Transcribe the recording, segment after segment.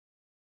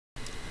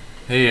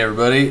Hey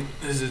everybody,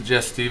 this is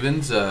Jeff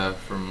Stevens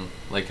from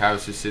Lake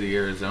Havasu City,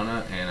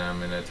 Arizona, and I'm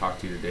going to talk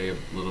to you today a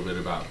little bit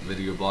about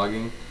video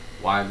blogging.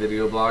 Why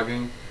video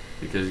blogging?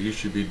 Because you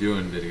should be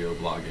doing video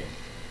blogging.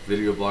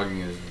 Video blogging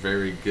is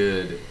very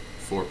good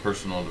for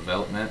personal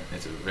development.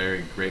 It's a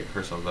very great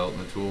personal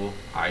development tool.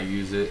 I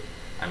use it.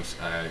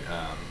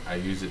 I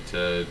use it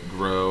to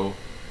grow,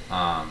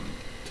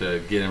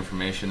 to get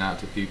information out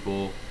to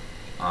people,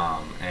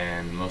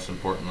 and most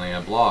importantly,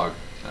 I blog.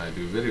 I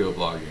do video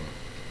blogging.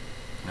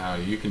 Now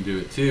you can do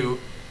it too.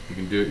 You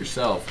can do it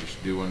yourself. You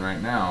should do one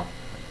right now.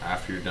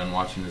 After you're done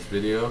watching this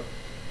video,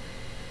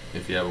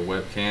 if you have a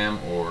webcam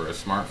or a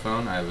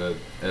smartphone, I have a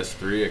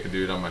S3. I could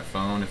do it on my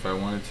phone if I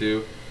wanted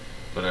to,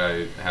 but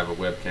I have a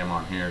webcam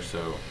on here,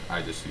 so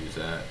I just use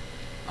that.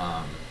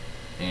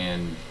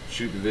 And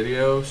shoot the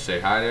video, say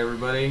hi to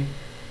everybody,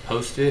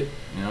 post it.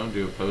 You know,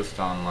 do a post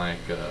on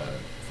like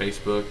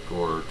Facebook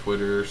or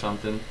Twitter or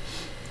something,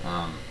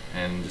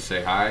 and just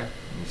say hi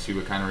and see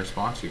what kind of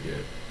response you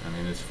get. I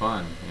mean, it's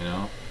fun, you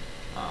know.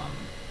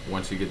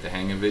 Once you get the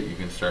hang of it, you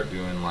can start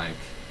doing like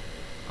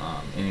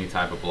any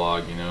type of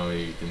blog. You know,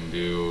 you can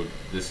do,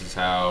 this is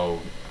how,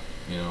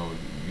 you know,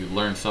 you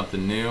learn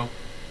something new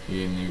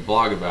and you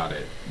blog about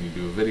it. You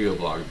do a video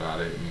blog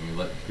about it and you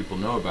let people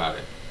know about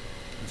it.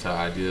 That's how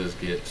ideas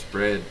get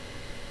spread,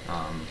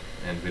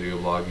 and video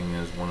blogging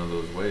is one of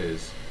those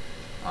ways.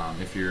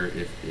 If you're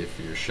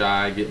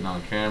shy getting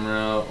on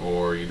camera,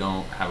 or you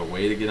don't have a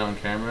way to get on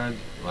camera,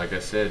 like I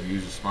said,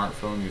 use a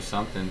smartphone, use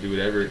something, do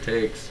whatever it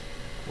takes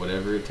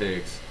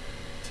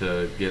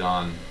to get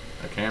on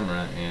a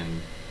camera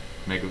and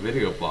make a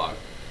video blog.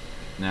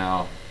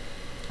 Now,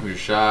 if you're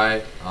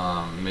shy,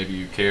 maybe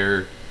you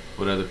care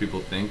what other people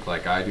think,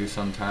 like I do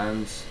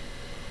sometimes,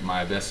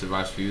 my best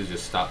advice for you is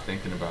just stop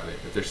thinking about it.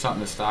 If there's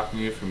something that's stopping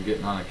you from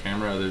getting on a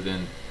camera other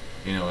than,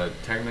 you know, a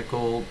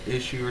technical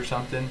issue or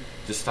something,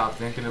 just stop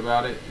thinking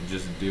about it and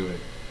just do it.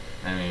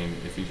 I mean,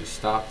 if you just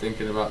stop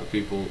thinking about the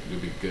people,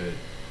 you'll be good.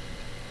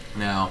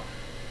 Now,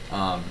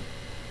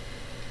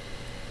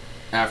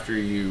 after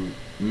you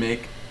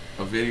make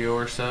a video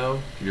or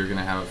so, you're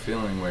gonna have a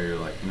feeling where you're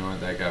like, you know what,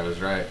 that guy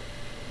was right.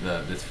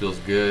 This feels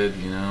good.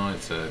 You know,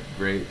 it's a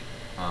great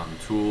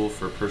tool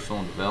for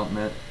personal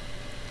development,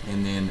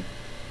 and then,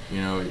 you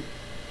know,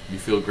 you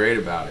feel great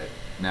about it.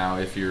 Now,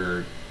 if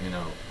you're, you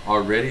know,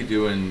 already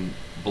doing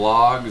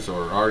blogs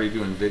or already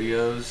doing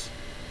videos,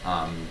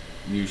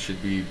 you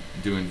should be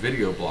doing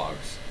video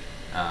blogs.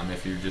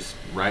 If you just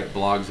write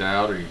blogs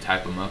out, or you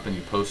type them up and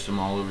you post them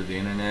all over the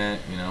internet,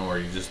 you know, or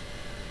you just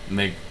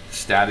make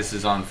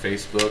statuses on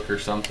Facebook or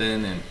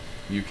something, and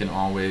you can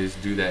always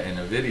do that in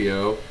a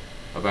video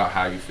about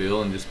how you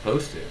feel and just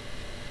post it.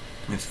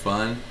 It's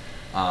fun.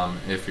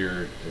 If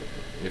you're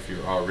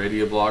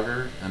already a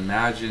blogger,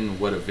 imagine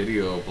what a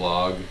video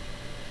blog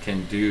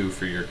can do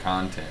for your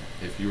content.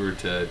 If you were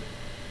to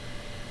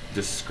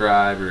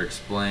describe or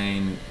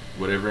explain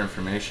whatever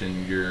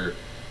information you're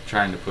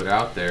trying to put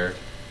out there,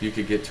 you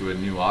could get to a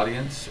new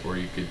audience, or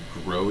you could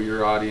grow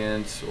your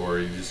audience, or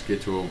you just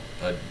get to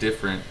a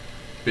different,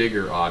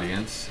 bigger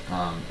audience,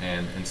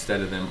 and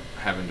instead of them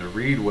having to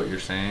read what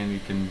you're saying, you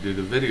can do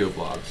the video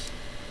blogs.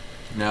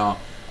 Now,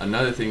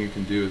 another thing you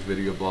can do with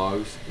video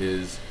blogs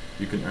is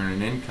you can earn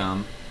an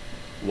income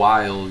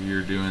while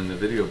you're doing the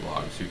video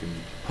blogs. You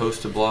can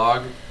post a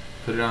blog,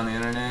 put it on the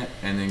internet,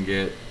 and then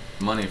get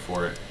money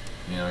for it.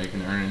 You know, you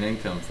can earn an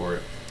income for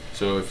it.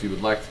 So if you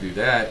would like to do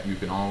that, you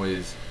can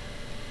always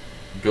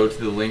go to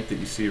the link that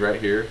you see right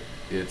here.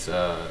 It's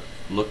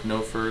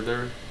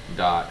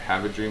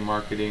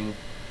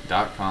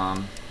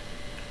looknofurther.haveadreammarketing.com,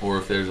 or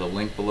if there's a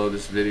link below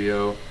this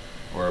video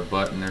or a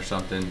button or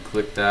something,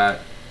 click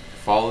that,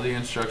 follow the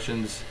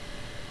instructions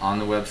on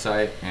the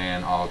website,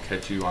 and I'll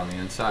catch you on the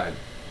inside.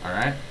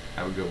 Alright?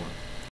 Have a good one.